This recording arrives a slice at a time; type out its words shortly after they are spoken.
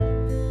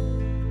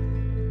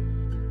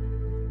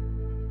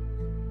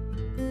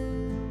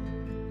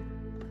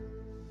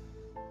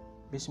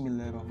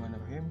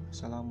Bismillahirrahmanirrahim.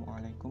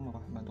 Assalamualaikum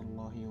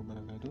warahmatullahi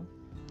wabarakatuh.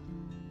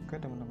 Oke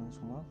teman-teman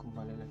semua,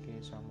 kembali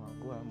lagi sama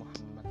gue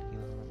Muhammad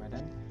Ilham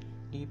Ramadan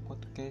di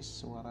podcast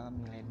Suara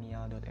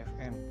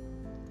Milenial.fm,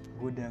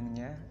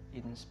 gudangnya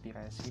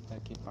inspirasi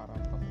bagi para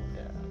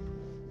pemuda.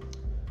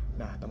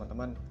 Nah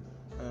teman-teman,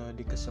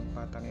 di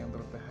kesempatan yang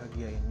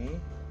berbahagia ini,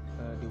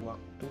 di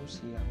waktu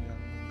siang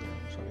yang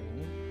menjelang sore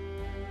ini,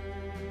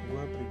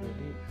 gue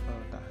pribadi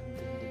tak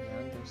henti-hentinya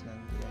dan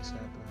senantiasa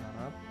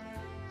berharap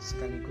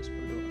sekaligus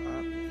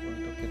berdoa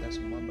untuk kita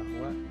semua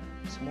bahwa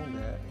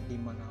semoga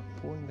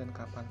dimanapun dan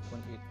kapanpun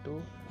itu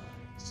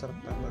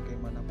serta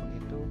bagaimanapun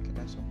itu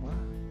kita semua,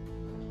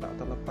 tak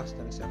terlepas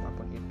dari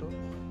siapapun itu,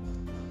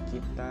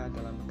 kita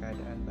dalam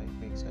keadaan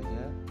baik-baik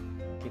saja,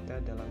 kita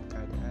dalam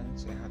keadaan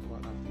sehat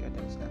walafiat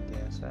dan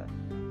senantiasa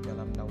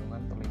dalam naungan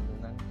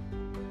perlindungan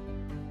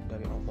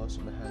dari Allah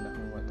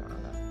Subhanahu wa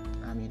Ta'ala.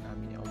 Amin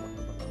amin ya Allah.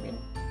 Amin.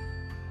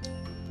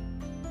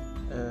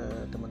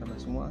 Teman-teman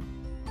semua,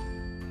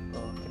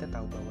 kita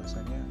tahu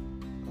bahwasanya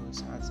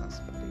saat-saat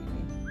seperti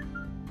ini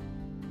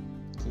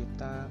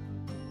kita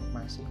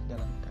masih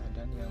dalam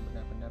keadaan yang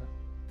benar-benar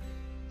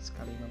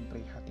sekali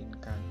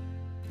memprihatinkan,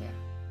 ya.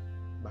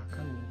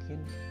 Bahkan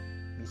mungkin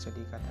bisa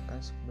dikatakan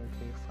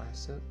sebagai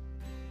fase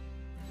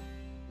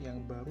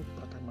yang baru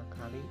pertama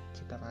kali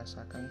kita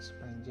rasakan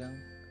sepanjang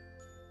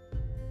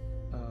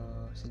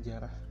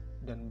sejarah,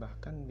 dan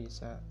bahkan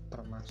bisa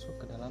termasuk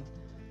ke dalam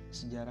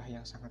sejarah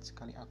yang sangat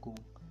sekali agung,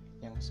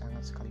 yang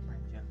sangat sekali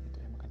panjang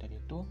gitu ya. Maka dari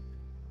itu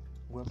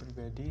gue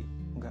pribadi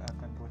gak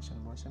akan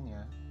bosan-bosan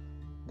ya,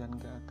 dan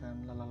gak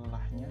akan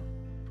lelah-lelahnya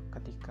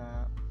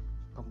ketika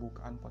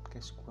pembukaan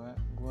podcast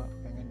gue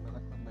pengen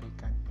banget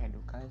memberikan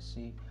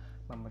edukasi,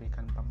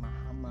 memberikan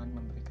pemahaman,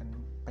 memberikan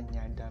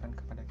penyadaran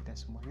kepada kita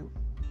semua. Yuk,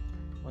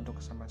 untuk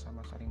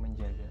sama-sama saling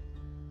menjaga,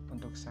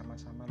 untuk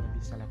sama-sama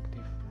lebih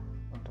selektif,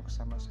 untuk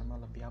sama-sama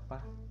lebih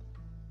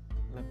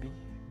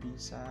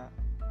bisa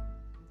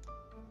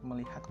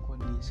melihat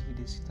kondisi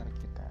di sekitar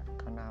kita.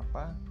 Karena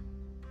apa?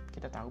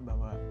 Kita tahu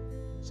bahwa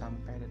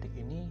sampai detik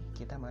ini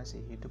kita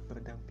masih hidup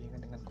berdampingan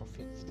dengan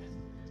COVID,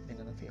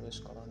 dengan virus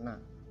corona,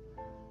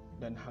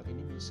 dan hal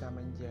ini bisa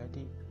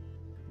menjadi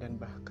dan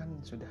bahkan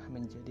sudah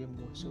menjadi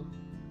musuh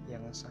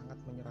yang sangat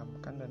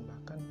menyeramkan dan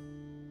bahkan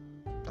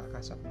tak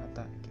kasat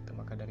mata gitu.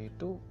 Maka dari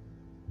itu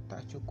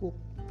tak cukup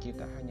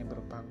kita hanya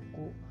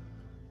berpangku,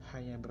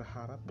 hanya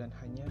berharap dan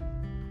hanya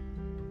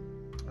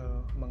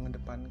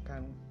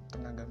mengedepankan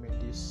tenaga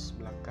medis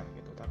belaka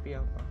gitu. Tapi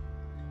apa?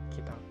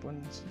 Kita pun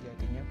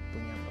sejatinya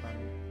punya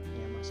perannya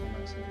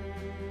masing-masing.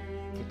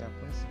 Kita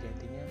pun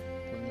sejatinya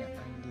punya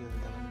andil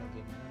dalam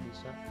bagaimana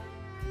bisa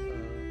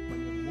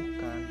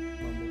menyembuhkan,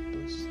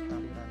 memutus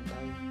tali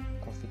rantai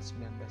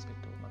COVID-19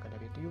 itu. Maka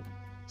dari itu yuk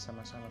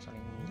sama-sama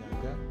saling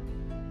menjaga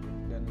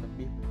dan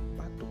lebih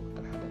patuh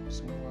terhadap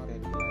semua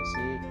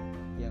regulasi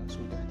yang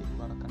sudah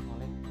dikeluarkan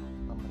oleh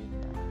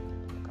pemerintah.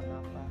 Karena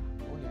apa?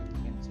 Gue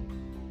yakin sih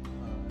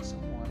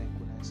semua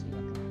regulasi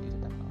yang telah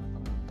ditetapkan oleh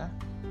pemerintah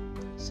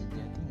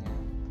sejatinya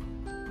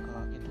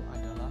itu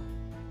adalah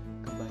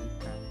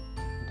kebaikan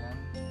dan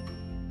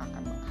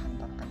akan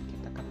menghantarkan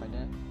kita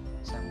kepada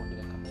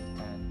samudera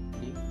kebaikan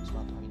di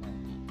suatu hari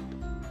nanti gitu.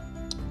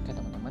 Oke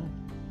teman-teman,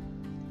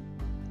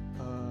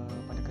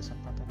 pada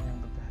kesempatan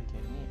yang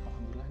berbahagia ini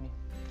alhamdulillah nih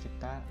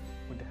kita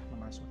udah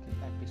memasuki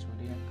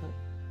episode yang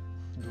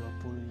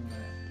ke-25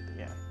 gitu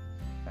ya.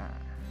 Nah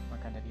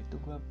maka dari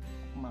itu gue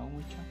mau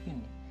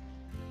ngucapin nih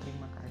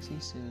terima kasih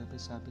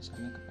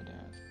sebesar-besarnya kepada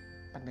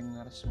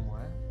pendengar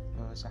semua,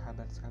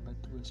 sahabat-sahabat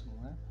gue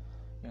semua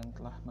yang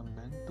telah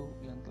membantu,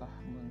 yang telah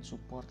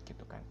mensupport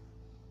gitu kan.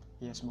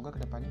 Ya semoga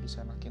kedepannya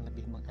bisa makin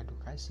lebih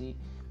mengedukasi,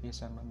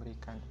 bisa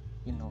memberikan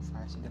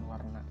inovasi dan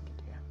warna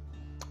gitu ya.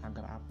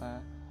 Agar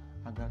apa?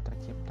 Agar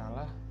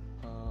terciptalah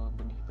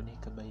benih-benih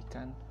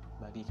kebaikan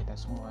bagi kita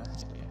semua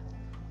gitu ya.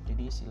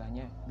 Jadi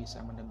istilahnya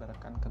bisa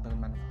menebarkan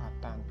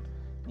kebermanfaatan,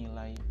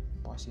 nilai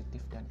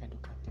positif dan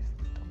edukatif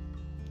gitu.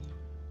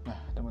 Nah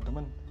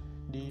teman-teman,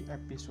 di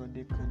episode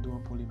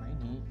ke-25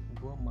 ini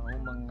gue mau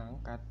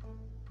mengangkat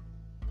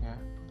ya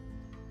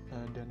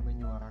dan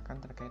menyuarakan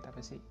terkait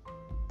apa sih?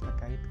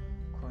 Terkait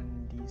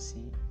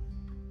kondisi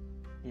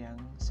yang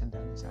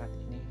sedang saat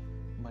ini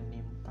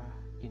menimpa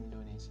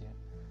Indonesia.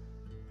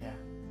 Ya.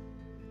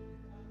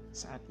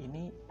 Saat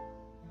ini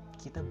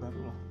kita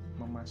baru loh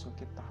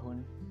memasuki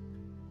tahun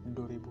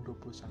 2021.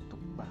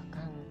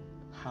 Bahkan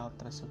hal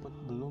tersebut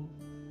belum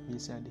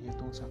bisa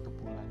dihitung 1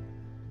 bulan.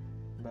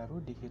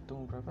 Baru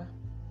dihitung berapa?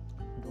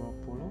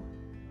 25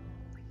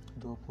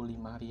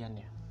 harian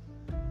ya,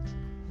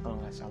 kalau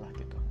nggak salah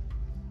gitu.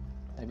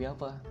 Tapi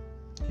apa?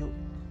 Yuk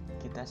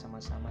kita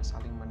sama-sama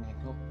saling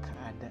menengok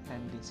keadaan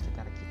di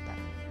sekitar kita,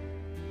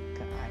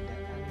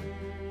 keadaan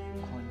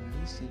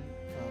kondisi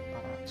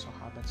para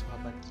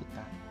sahabat-sahabat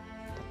kita,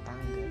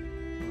 tetangga,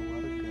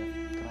 keluarga,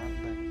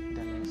 kerabat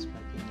dan lain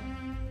sebagainya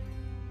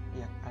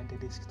yang ada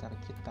di sekitar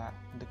kita,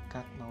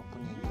 dekat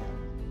maupun yang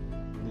jauh.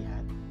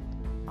 Lihat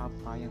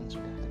apa yang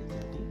sudah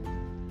terjadi,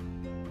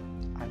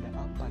 ada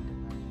apa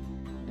dengan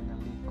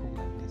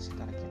lingkungan di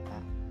sekitar kita.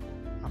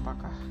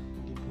 Apakah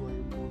di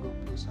 2021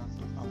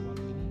 2021 awal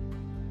ini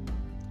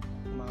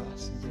malah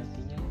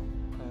sejatinya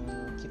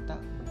kita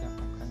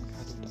mendapatkan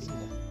kado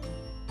terindah,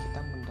 kita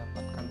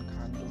mendapatkan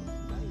kado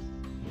baik,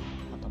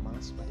 atau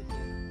malah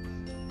sebaliknya?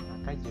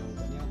 Maka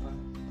jawabannya apa?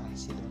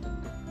 Pasti dong,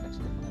 tentu Anda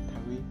sudah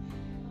mengetahui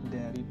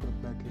dari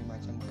berbagai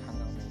macam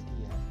kanal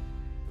media,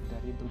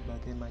 dari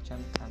berbagai macam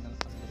kanal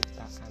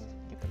pemberitaan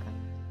gitu kan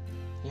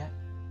ya.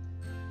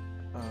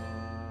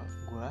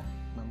 Gue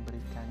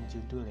memberikan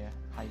judul ya,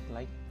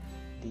 highlight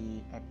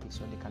di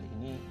episode kali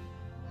ini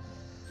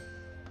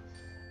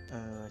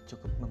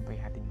cukup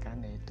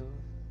memprihatinkan, yaitu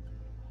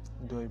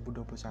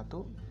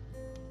 2021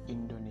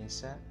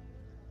 Indonesia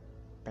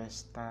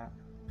pesta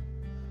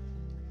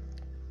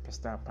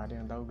apa, ada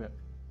yang tahu gak?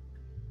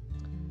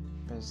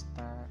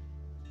 Pesta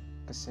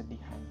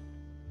kesedihan,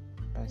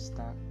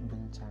 pesta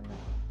bencana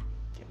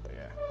gitu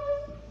ya.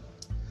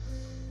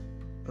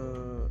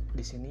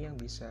 Di sini yang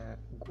bisa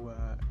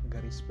gua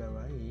garis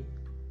bawahi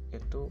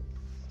itu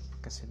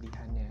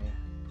kesedihannya ya,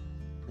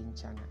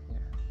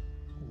 bencananya.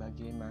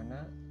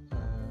 Bagaimana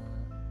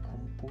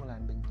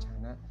kumpulan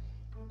bencana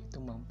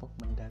itu mampu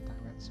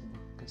mendatangkan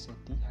sebuah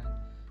kesedihan,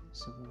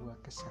 sebuah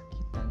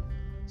kesakitan,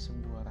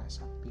 sebuah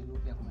rasa pilu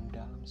yang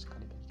mendalam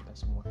sekali bagi kita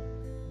semua.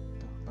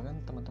 Tuh, bahkan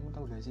teman-teman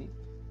tahu gak sih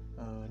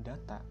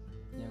data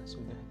yang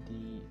sudah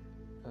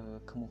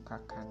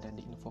dikemukakan dan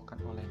diinfokan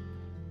oleh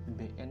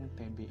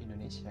BNPB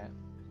Indonesia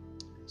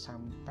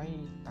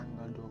sampai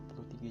tanggal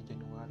 23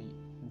 Januari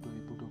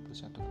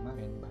 2021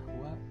 kemarin,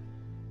 bahwa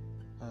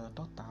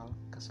total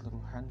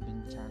keseluruhan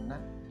bencana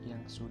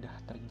yang sudah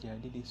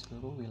terjadi di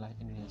seluruh wilayah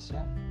Indonesia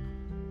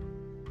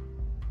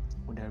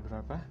udah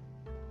berapa?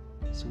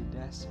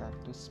 Sudah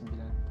 197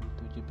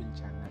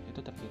 bencana.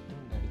 Itu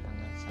terhitung dari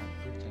tanggal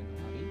 1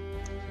 Januari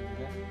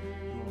hingga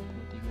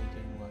 23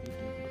 Januari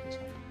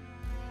 2021.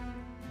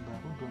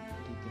 Baru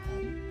 23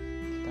 hari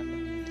kita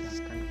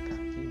menginjakkan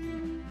kaki di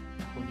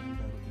tahun yang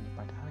baru ini.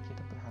 Padahal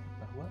kita berharap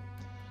bahwa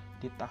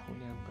di tahun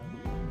yang baru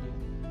ini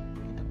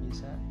kita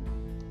bisa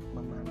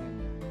memanen,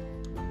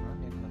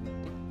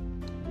 memetik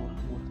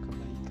buah-buah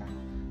kebaikan,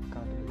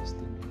 kado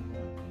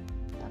istimewa.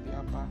 Tapi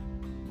apa?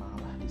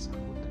 Malah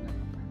disambut dengan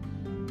apa?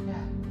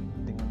 Ya,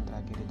 dengan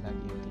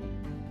tragedi-tragedi.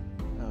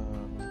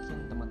 Mungkin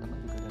teman-teman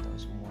juga udah tahu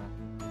semua.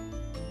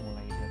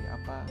 Mulai dari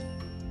apa?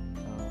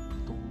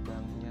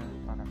 Tumbangnya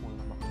para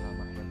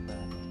ulama-ulama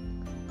hebat.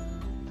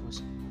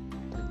 Terus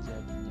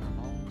terjadinya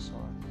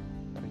longsor,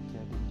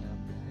 terjadinya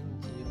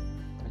banjir,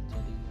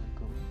 terjadinya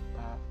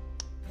gempa,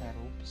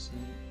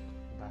 erupsi,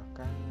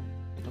 bahkan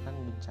itu kan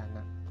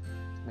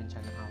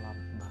bencana alam,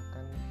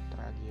 bahkan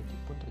tragedi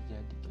pun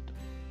terjadi gitu.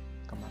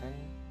 Kemarin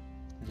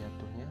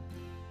jatuhnya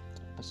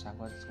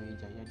pesawat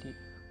Sriwijaya di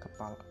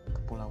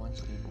Kepulauan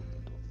Seribu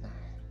gitu. Nah,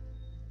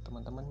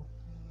 teman-teman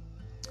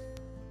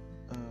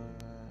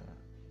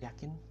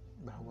yakin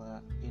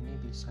bahwa ini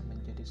bisa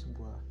menjadi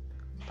sebuah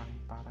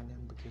tamparan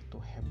yang begitu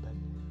hebat,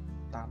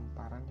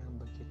 tamparan yang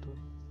begitu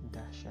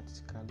dahsyat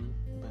sekali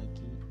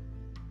bagi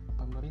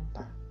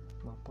pemerintah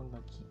maupun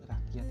bagi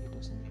rakyat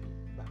itu sendiri,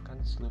 bahkan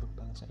seluruh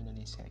bangsa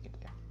Indonesia gitu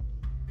ya.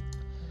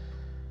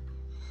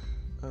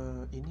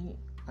 Ini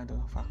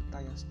adalah fakta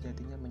yang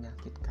sejatinya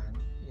menyakitkan,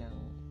 yang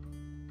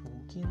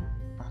mungkin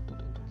patut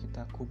untuk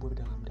kita kubur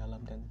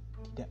dalam-dalam, dan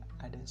tidak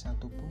ada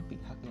satupun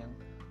pihak yang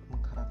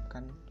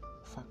mengharapkan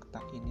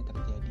fakta ini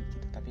terjadi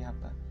gitu. Tapi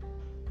apa?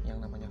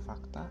 Yang namanya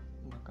fakta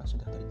maka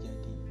sudah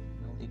terjadi,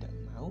 mau tidak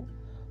mau,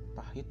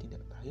 pahit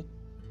tidak pahit,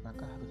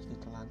 maka harus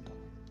ditelan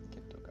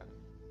gitu kan.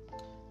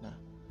 Nah,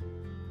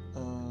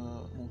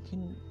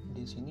 mungkin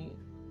di sini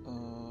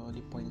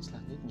di poin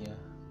selanjutnya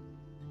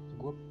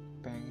gue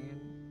pengen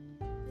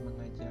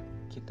mengajak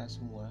kita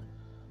semua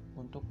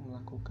untuk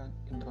melakukan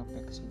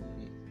introspeksi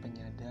diri,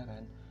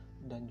 penyadaran,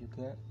 dan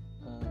juga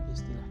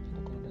istilahnya itu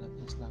kalau dalam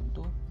Islam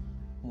tuh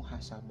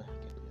muhasabah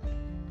gitu ya.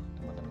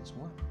 Teman-teman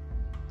semua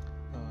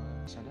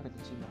sadar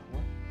gak sih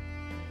bahwa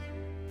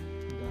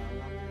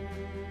dalam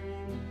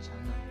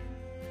bencana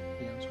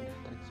yang sudah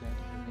terjadi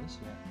di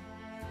Indonesia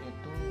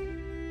itu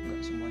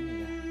gak semuanya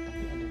ya,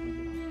 tapi ada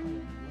beberapa yang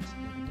memang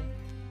sebenarnya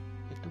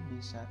itu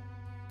bisa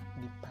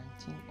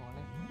dipancing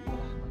oleh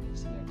ulah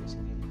manusia itu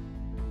sendiri.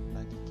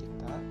 Bagi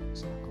kita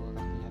selaku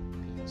rakyat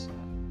biasa,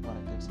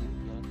 warga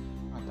sipil,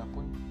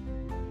 ataupun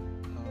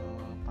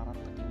para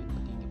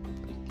petinggi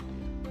publik gitu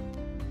ya.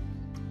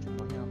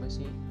 Contohnya apa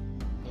sih?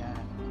 Ya,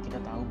 kita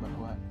tahu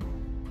bahwa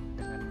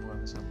dengan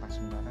buang sampah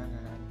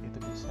sembarangan itu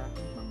bisa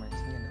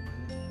memancing yang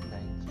namanya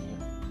banjir,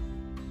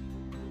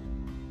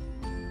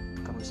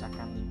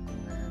 kerusakan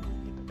lingkungan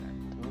gitu kan.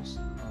 Terus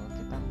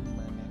kita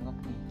menengok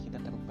nih, kita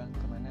terbang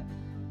kemana?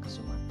 Ke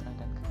Sumatera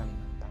dan ke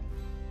Kalimantan.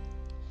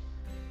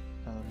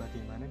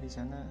 Bagaimana di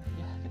sana?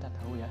 Ya, kita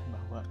tahu ya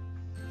bahwa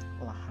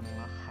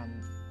lahan-lahan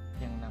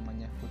yang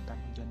namanya hutan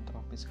hujan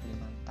tropis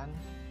Kalimantan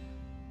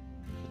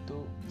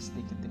itu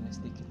sedikit demi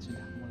sedikit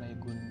sudah mulai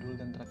gundul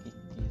dan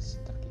terkikis.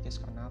 Terkikis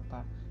karena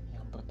apa?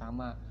 Yang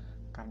pertama,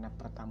 karena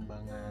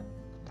pertambangan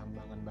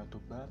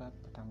batu bara,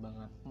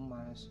 pertambangan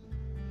emas.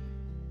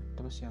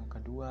 Terus yang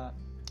kedua,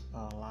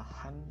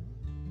 lahan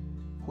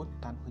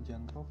hutan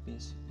hujan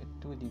tropis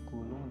itu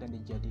digulung dan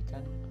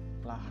dijadikan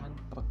lahan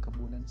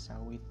perkebunan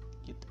sawit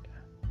gitu ya.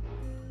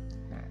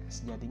 Nah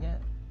sejatinya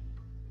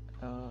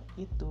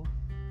itu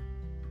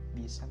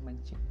bisa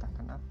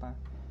menciptakan apa?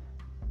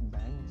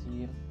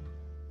 Banjir,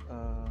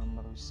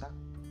 merusak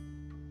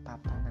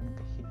tatanan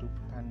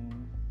kehidupan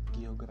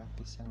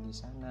geografis yang di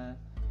sana,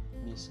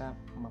 bisa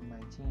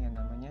memancing yang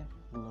namanya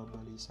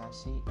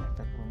globalisasi,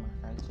 efek rumah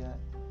kaca,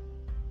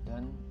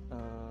 dan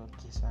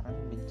kisaran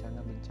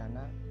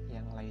bencana-bencana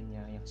yang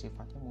lainnya yang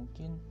sifatnya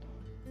mungkin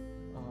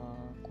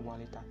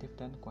kualitatif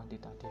dan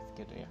kuantitatif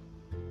gitu ya.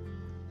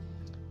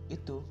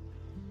 Itu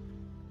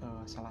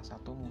salah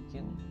satu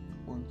mungkin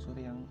unsur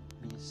yang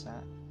bisa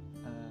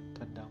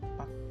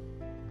terdampak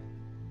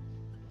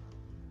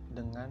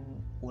dengan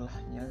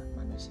ulahnya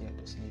manusia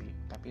itu sendiri.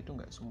 Tapi itu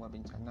nggak semua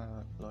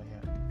bencana loh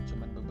ya,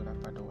 cuman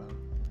beberapa doang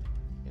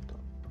gitu.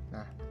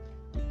 Nah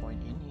di poin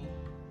ini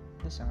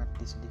itu sangat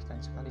disedihkan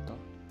sekali toh,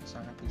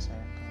 sangat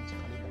disayangkan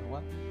sekali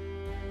bahwa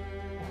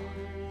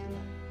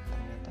gila,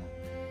 ternyata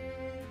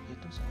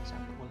itu salah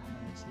satu ulah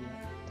manusia,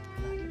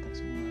 ulah kita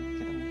semua.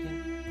 Kita mungkin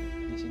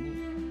di sini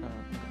nggak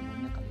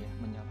banyak kali ya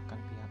menyalahkan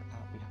pihak A,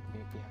 pihak B,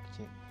 pihak C.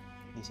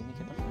 Di sini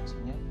kita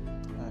fungsinya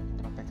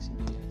introspeksi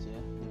diri aja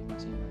dari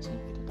masing-masing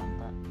gitu,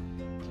 tanpa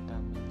kita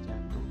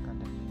menjatuhkan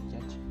dan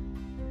menjudge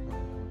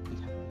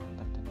pihak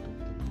tertentu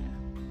gitu ya.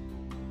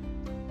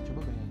 Coba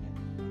bayangin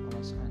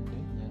kalau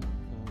seandainya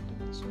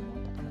dengan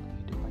semua tatanan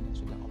kehidupan yang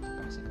sudah Allah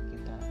kasih ke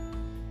kita,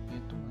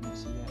 yaitu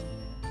manusia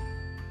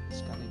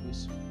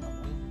sekaligus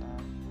pemerintah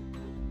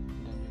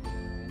dan juga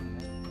yang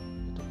lainnya,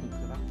 itu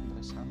bergerak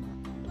bersama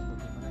untuk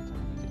bagaimana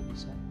caranya kita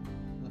bisa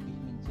lebih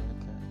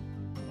menjaga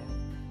ya.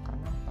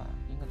 Karena apa?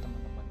 Ingat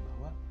teman-teman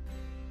bahwa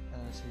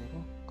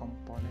seluruh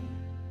komponen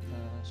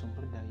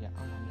sumber daya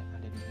alam yang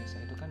ada di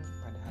Indonesia itu kan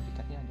pada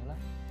hakikatnya adalah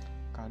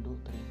kado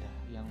terindah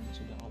yang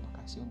sudah Allah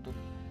kasih untuk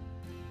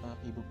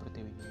Ibu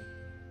Pertiwi ini.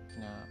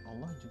 Nah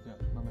Allah juga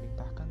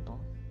memerintahkan toh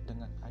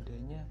dengan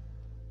adanya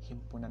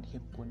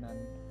himpunan-himpunan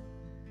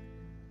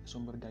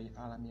sumber daya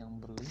alam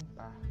yang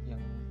berlimpah,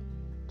 yang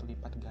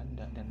terlipat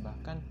ganda, dan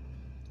bahkan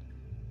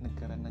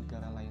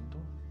negara-negara lain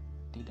tuh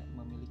tidak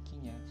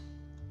memilikinya.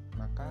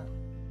 Maka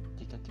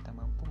jika kita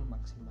mampu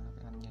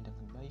memaksimalkannya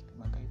dengan baik,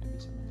 maka itu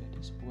bisa menjadi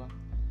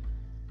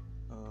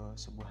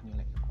sebuah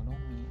nilai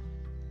ekonomi,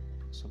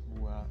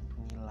 sebuah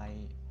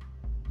nilai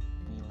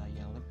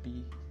yang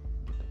lebih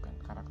gitu kan,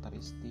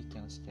 karakteristik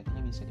yang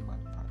sejatinya bisa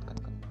dimanfaatkan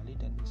kembali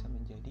dan bisa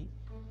menjadi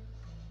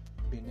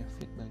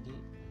benefit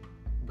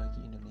bagi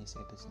Indonesia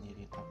itu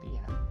sendiri. Tapi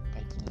ya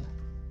kayak gini lah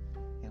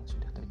yang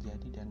sudah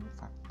terjadi dan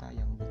fakta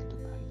yang begitu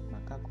baik.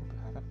 Maka aku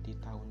berharap di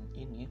tahun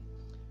ini,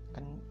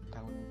 kan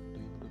tahun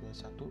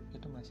 2021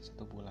 itu masih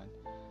 1 bulan,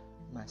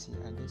 masih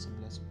ada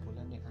 11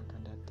 bulan yang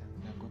akan datang.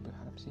 Nah gue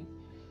berharap sih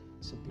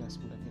 11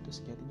 bulan itu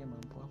sejatinya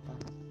mampu apa?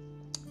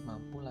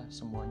 Mampulah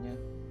semuanya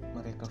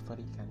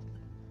merecoverykan,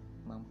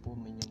 mampu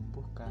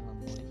menyembuhkan,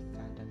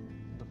 memulihkan, dan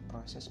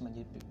berproses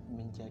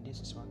menjadi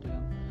sesuatu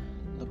yang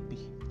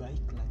lebih baik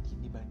lagi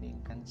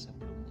dibandingkan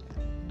sebelumnya.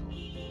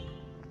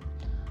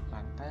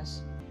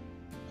 Lantas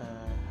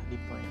di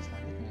poin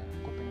selanjutnya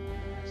aku pengen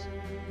membahas,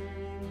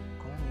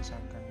 kalau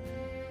misalkan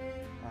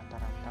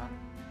rata-rata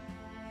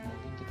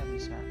mungkin kita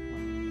bisa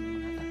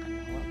mengatakan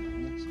bahwa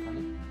banyak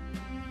sekali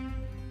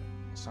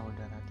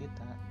saudara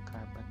kita,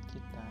 kerabat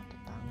kita,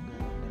 tetangga,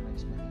 dan lain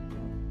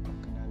sebagainya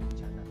terkena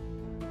bencana.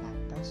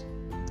 Lantas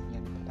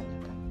yang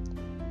dipertanyakan,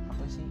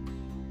 apa sih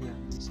yang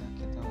bisa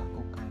kita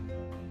lakukan?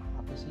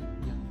 Apa sih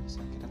yang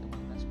bisa kita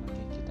temukan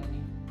sebagai kita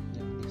nih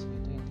yang di sini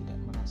tuh yang tidak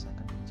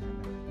merasakan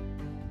bencana?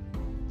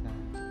 Nah,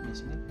 di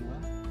sini gua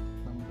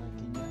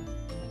membaginya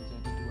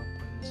menjadi 2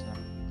 poin besar.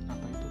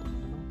 Apa itu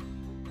teman-teman?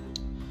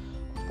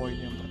 Poin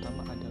yang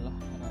pertama adalah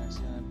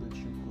rasa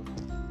bersyukur.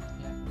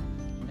 Ya,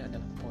 ini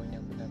adalah poin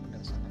yang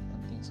benar-benar sangat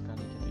penting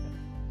sekali gitu ya.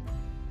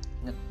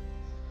 Ingat,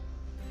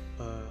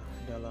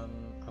 dalam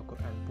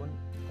Al-Quran pun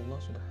Allah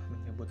sudah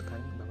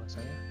menyebutkan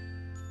bahwasanya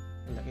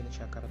la in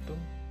syakartum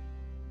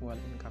wal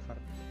in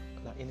kafartum,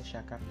 la in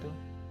syakartum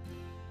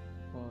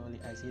li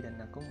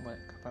azidannakum wa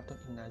kafartum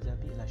inna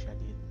azabi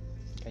lasyadid.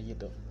 Kayak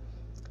gitu.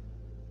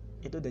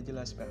 Itu udah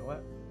jelas bahwa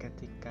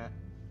ketika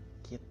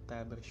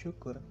kita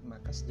bersyukur,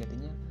 maka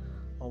sejatinya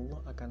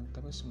Allah akan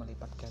terus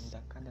melipat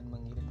gandakan dan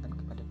mengirimkan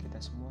kepada kita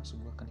semua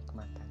sebuah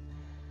kenikmatan.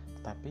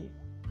 Tetapi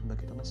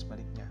begitu pun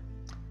sebaliknya,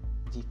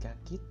 jika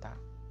kita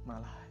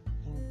malah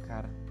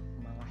ingkar,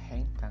 malah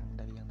hengkang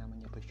dari yang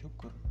namanya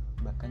bersyukur,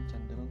 bahkan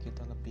cenderung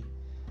kita lebih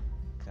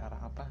ke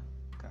arah apa?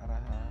 Ke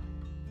arah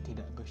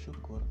tidak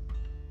bersyukur,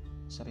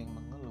 sering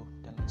mengeluh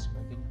dan lain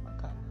sebagainya,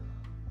 maka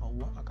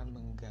Allah akan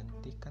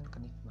menggantikan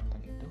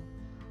kenikmatan itu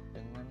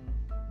dengan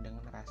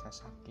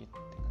rasa sakit,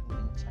 dengan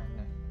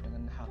bencana,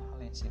 dengan hal-hal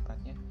yang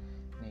sifatnya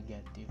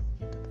negatif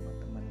gitu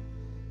teman-teman.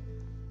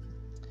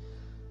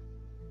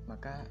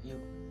 Maka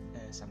yuk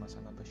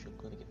sama-sama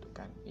bersyukur gitu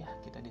kan. Ya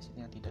kita di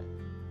sini yang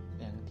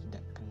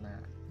tidak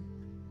kena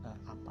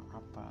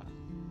apa-apa,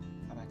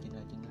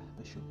 rajin-rajinlah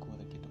bersyukur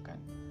gitu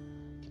kan.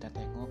 Kita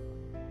tengok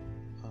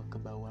ke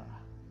bawah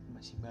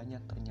masih banyak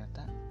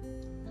ternyata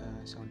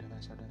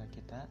saudara-saudara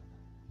kita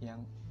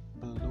yang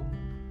belum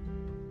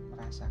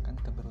merasakan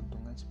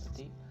keberuntungan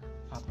seperti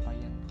apa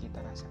yang kita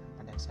rasakan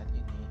pada saat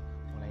ini,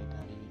 mulai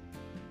dari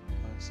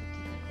segi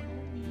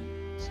ekonomi,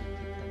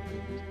 segi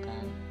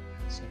pendidikan,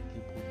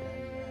 segi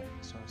budaya,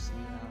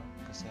 sosial,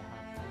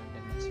 kesehatan,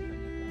 dan masih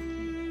banyak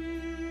lagi.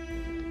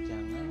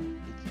 Jangan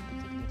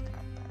dikit-dikit lihat ke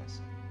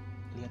atas.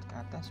 Lihat ke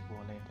atas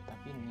boleh,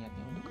 tetapi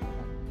niatnya untuk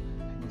apa?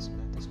 Hanya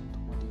sebatas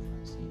untuk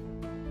motivasi.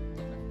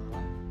 Jangan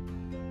malah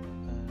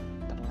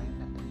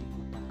terlena dan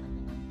dibutakan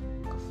dengan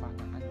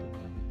kefanaan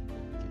dunia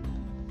gitu.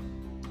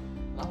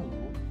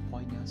 Lalu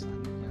poin yang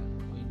selanjutnya,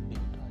 poin B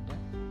itu ada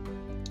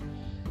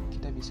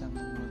kita bisa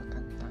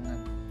mengulurkan tangan,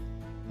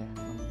 ya,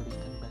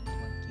 memberikan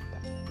bantuan kita.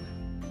 Nah,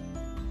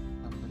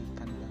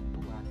 memberikan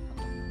bantuan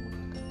atau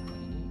mengulurkan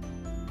tangan ini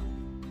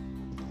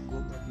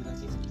gue bagi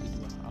lagi menjadi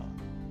dua hal.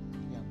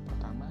 Yang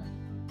pertama,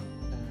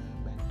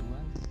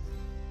 bantuan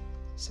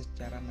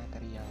secara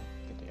material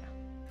gitu ya.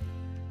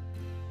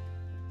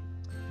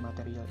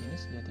 Material ini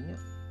sejatinya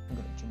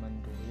nggak cuma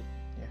duit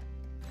ya,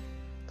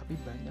 tapi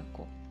banyak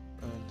kok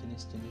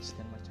jenis-jenis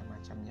dan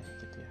macam-macamnya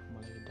gitu ya,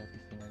 mulai dari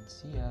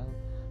finansial,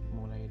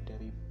 mulai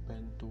dari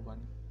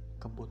bantuan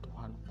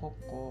kebutuhan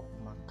pokok,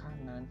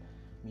 makanan,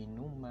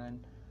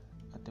 minuman,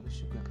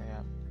 terus juga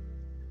kayak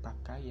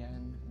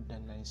pakaian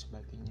dan lain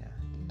sebagainya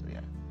gitu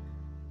ya.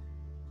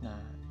 Nah,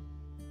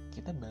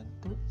 kita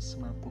bantu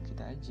semampu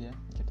kita aja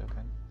gitu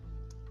kan.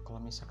 Kalau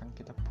misalkan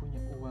kita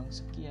punya uang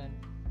sekian,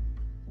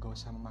 gak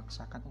usah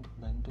memaksakan untuk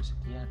bantu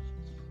sekian,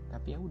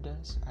 tapi ya udah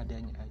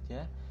seadanya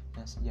aja.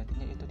 Nah,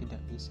 sejatinya itu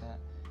tidak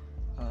bisa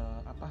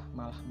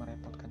malah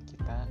merepotkan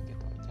kita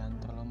gitu. Jangan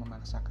terlalu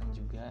memaksakan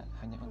juga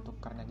hanya untuk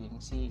karena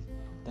gengsi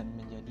dan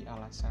menjadi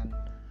alasan,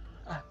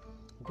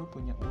 gue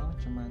punya uang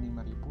cuma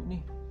 5.000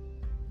 nih,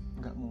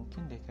 nggak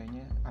mungkin deh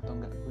kayaknya, atau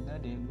nggak guna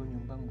deh gue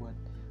nyumbang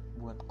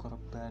buat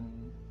korban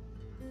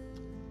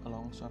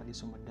longsor di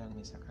Sumedang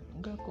misalkan.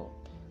 Enggak kok,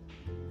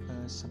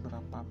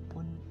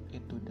 seberapapun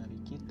itu dari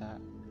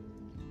kita,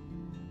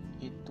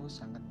 itu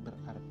sangat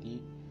berarti,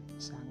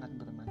 sangat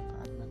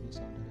bermanfaat bagi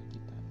saudara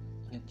kita.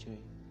 Ingat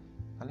cuy,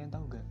 kalian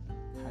tahu gak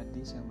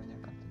hadis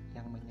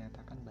yang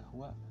menyatakan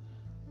bahwa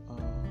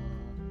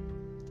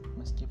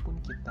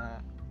meskipun kita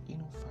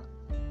infak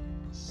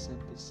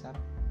sebesar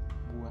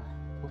buah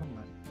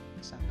kurma,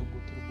 satu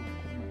butir buah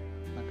kurma,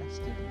 maka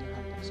sejatinya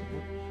hal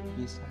tersebut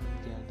bisa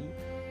menjadi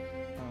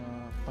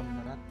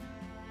pemerat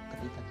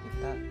ketika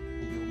kita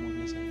di yaumul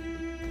hisab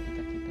nanti,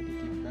 ketika kita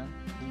ditimbang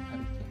di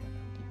hari kiamat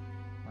nanti.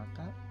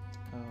 Maka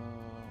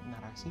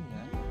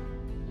narasinya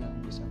yang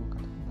bisa gue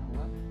katakan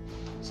bahwa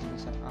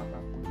sebesar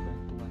apapun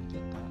bantuan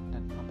kita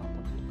dan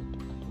apapun itu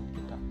bentuk bantuan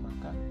kita,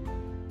 maka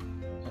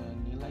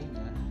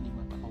nilainya di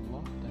mata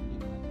Allah dan di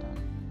mata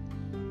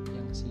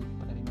yang si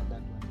penerima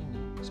bantuan ini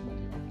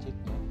sebagai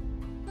objeknya,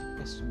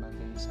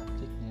 sebagai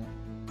subjeknya,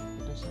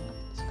 itu sangat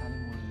sekali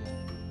mulia,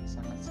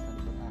 sangat sekali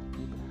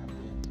berarti,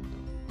 berharga gitu.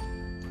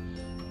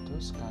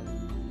 Terus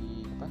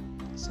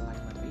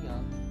selain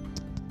material,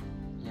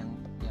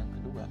 yang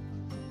kedua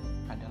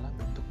adalah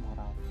bentuk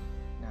moral.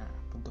 Nah,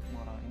 bentuk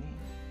moral ini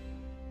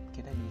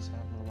kita bisa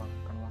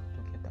meluangkan waktu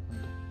kita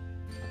untuk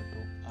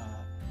berdoa,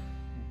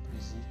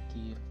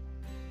 berzikir,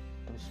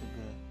 terus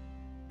juga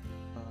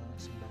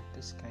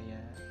sebatas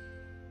kayak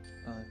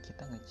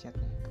kita ngechat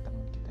nih ke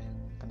teman kita yang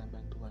kena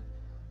bantuan,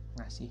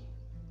 ngasih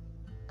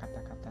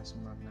kata-kata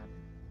semangat,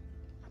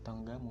 atau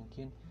enggak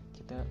mungkin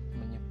kita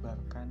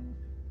menyebarkan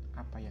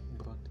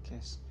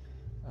broadcast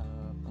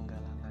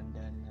penggalangan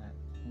dana,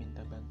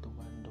 minta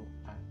bantuan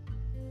doa,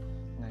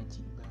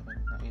 ngaji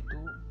bareng. Nah,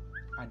 itu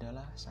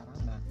adalah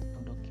sarana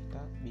untuk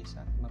kita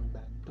bisa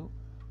membantu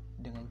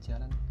dengan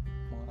jalan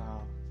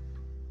moral.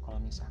 Kalau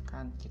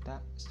misalkan kita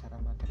secara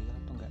material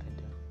tuh nggak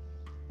ada,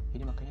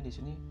 jadi makanya di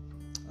sini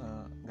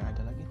nggak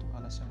ada lagi tuh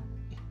alasan,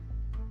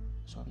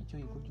 sorry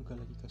cuy, gue juga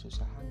lagi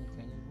kesusahan nih,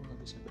 kayaknya gue nggak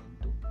bisa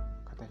bantu.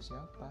 Kata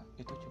siapa?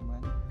 Itu cuma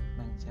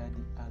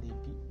menjadi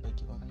alibi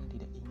bagi orang yang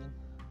tidak ingin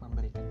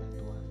memberikan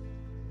bantuan.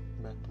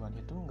 Bantuan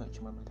itu nggak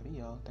cuma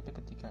material, tapi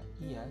ketika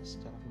ia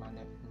secara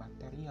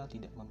material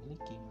tidak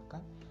memiliki,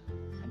 maka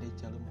ada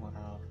jalur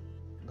moral,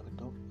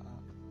 berdoa,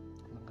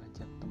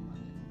 mengajak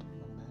temannya untuk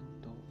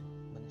membantu,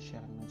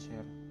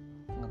 men-share,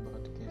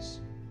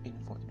 nge-broadcast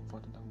info-info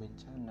tentang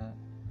bencana,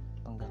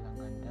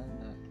 penggalangan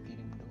dana,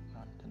 kirim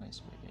doa, dan lain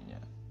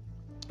sebagainya.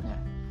 Nah,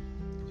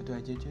 itu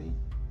aja cuy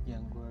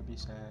yang gue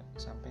bisa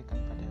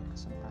sampaikan pada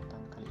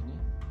kesempatan kali ini.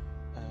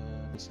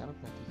 Besar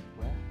bagi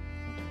gue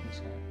untuk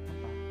bisa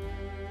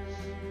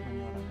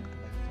menyuarakan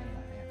kebaikan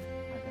lah ya,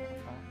 agar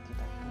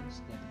kita pun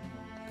sejatinya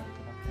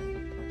bergerak dan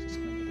berproses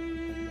menjadi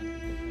pribadi yang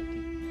lebih baik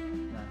lagi.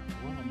 Nah,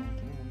 gue ngomong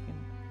gini mungkin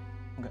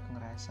nggak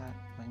ngerasa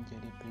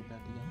menjadi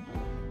pribadi yang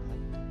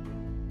paling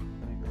hebat,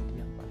 pribadi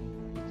yang paling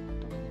baik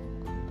atau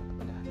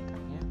pada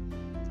hakikatnya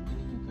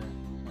ini juga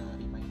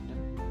reminder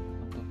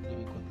untuk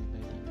diri gue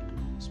pribadi gitu,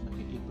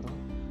 sebagai ibrah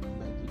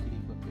bagi diri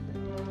gue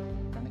pribadi,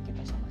 karena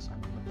kita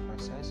sama-sama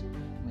berproses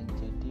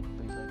menjadi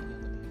pribadi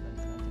yang lebih baik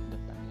lagi ke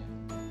depannya.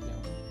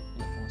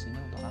 Ya fungsinya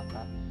untuk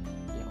apa?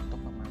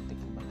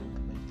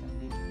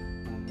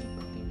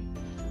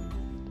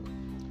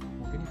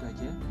 itu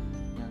aja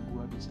yang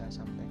gue bisa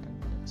sampaikan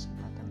pada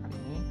kesempatan kali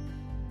ini.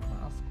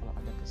 Maaf kalau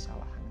ada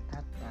kesalahan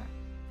kata,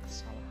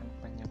 kesalahan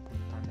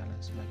penyebutan dan lain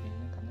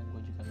sebagainya, karena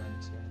gue juga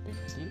manusia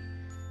pribadi.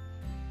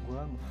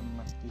 Gue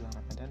Muhammad Gilang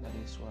Ramadan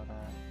dari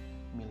Suara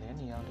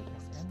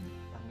Milenial.fm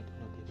pamit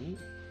undur diri.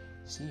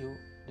 See you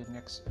the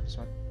next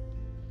episode.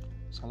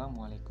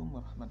 Assalamualaikum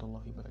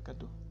warahmatullahi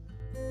wabarakatuh.